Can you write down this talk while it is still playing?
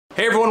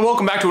Hey everyone,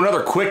 welcome back to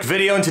another quick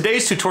video. In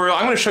today's tutorial,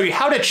 I'm going to show you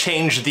how to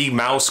change the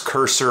mouse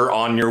cursor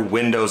on your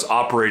Windows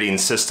operating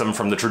system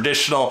from the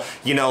traditional,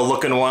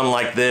 looking one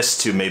like this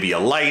to maybe a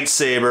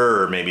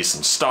lightsaber or maybe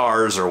some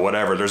stars or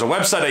whatever. There's a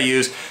website I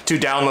use to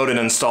download and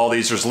install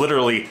these. There's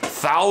literally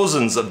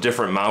thousands of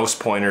different mouse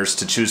pointers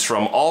to choose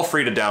from, all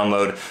free to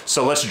download.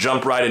 So let's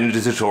jump right into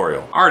the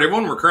tutorial. All right,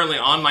 everyone, we're currently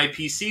on my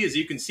PC, as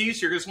you can see.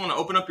 So you're just want to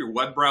open up your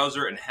web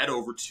browser and head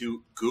over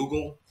to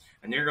Google,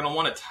 and you're going to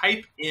want to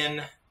type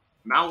in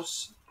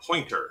mouse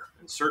pointer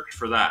and search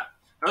for that.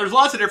 Now there's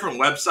lots of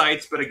different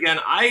websites, but again,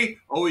 I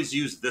always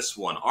use this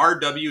one,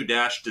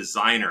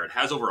 RW-Designer. It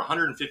has over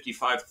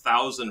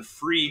 155,000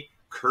 free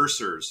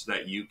cursors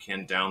that you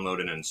can download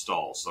and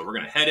install. So we're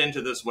going to head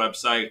into this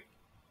website.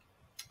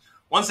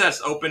 Once that's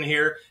open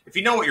here, if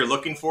you know what you're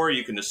looking for,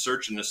 you can just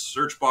search in the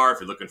search bar if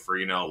you're looking for,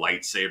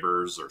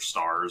 lightsabers or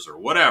stars or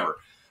whatever.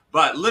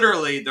 But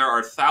literally, there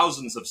are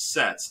thousands of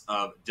sets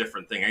of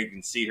different things. You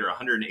can see here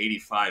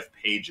 185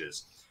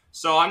 pages.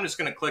 So I'm just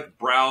going to click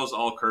Browse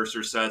All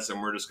Cursor Sets, and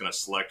we're just going to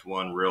select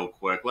one real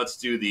quick. Let's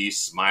do the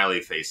smiley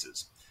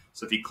faces.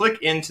 So if you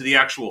click into the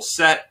actual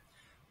set,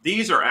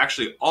 these are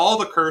actually all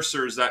the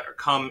cursors that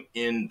come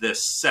in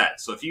this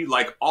set. So if you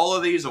like all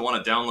of these and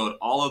want to download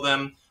all of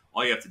them,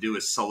 all you have to do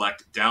is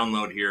select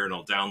Download here, and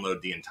it'll download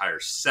the entire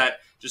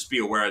set. Just be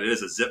aware that it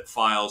is a zip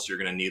file, so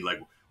you're going to need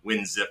like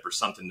WinZip or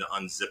something to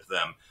unzip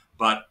them.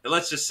 But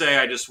let's just say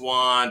I just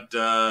want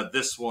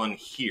this one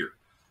here.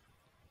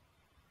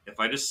 If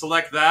I just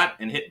select that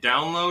and hit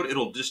download,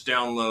 it'll just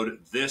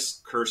download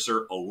this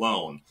cursor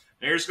alone.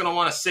 Now you're just going to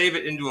want to save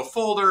it into a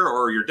folder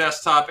or your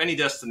desktop, any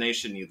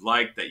destination you'd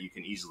like that you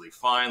can easily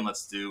find.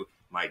 Let's do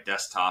my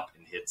desktop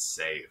and hit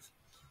save.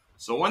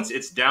 So once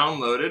it's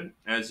downloaded,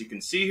 as you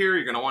can see here,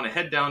 you're going to want to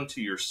head down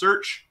to your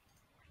search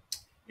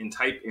and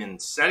type in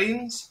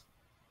settings.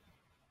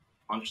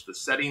 Launch the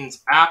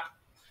settings app.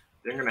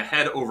 Then you're going to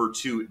head over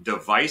to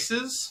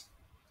devices.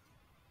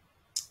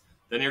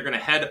 Then you're going to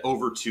head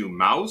over to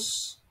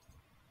mouse.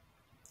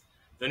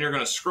 Then you're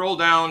going to scroll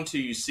down till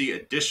you see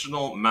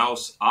additional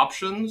mouse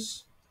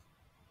options.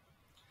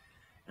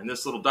 And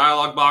this little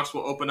dialog box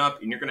will open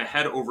up, and you're going to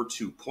head over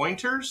to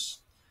pointers.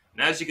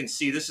 And as you can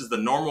see, this is the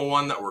normal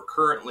one that we're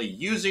currently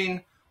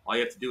using. All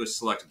you have to do is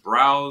select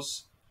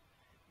Browse,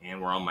 and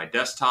we're on my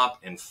desktop,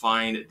 and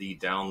find the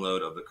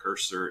download of the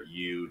cursor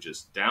you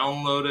just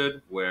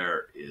downloaded.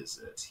 Where is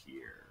it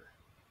here?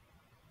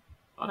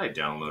 I thought I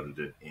downloaded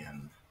it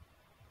in...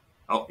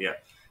 Oh, yeah.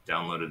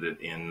 Downloaded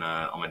it in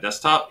on my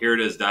desktop. Here it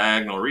is,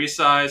 diagonal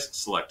resize.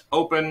 Select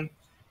open,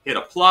 hit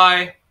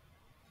apply.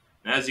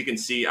 And as you can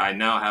see, I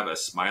now have a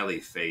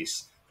smiley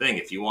face thing.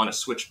 If you want to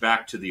switch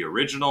back to the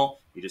original,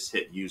 you just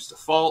hit use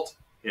default,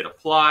 hit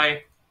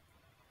apply.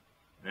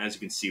 And as you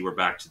can see, we're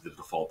back to the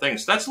default thing.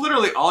 So that's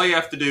literally all you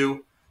have to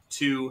do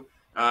to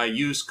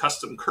use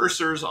custom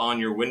cursors on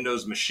your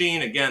Windows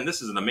machine. Again,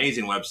 this is an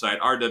amazing website,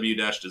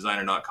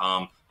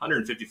 rw-designer.com.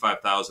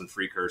 155,000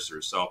 free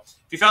cursors. So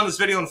if you found this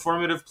video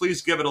informative,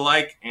 please give it a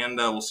like, and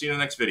we'll see you in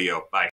the next video. Bye.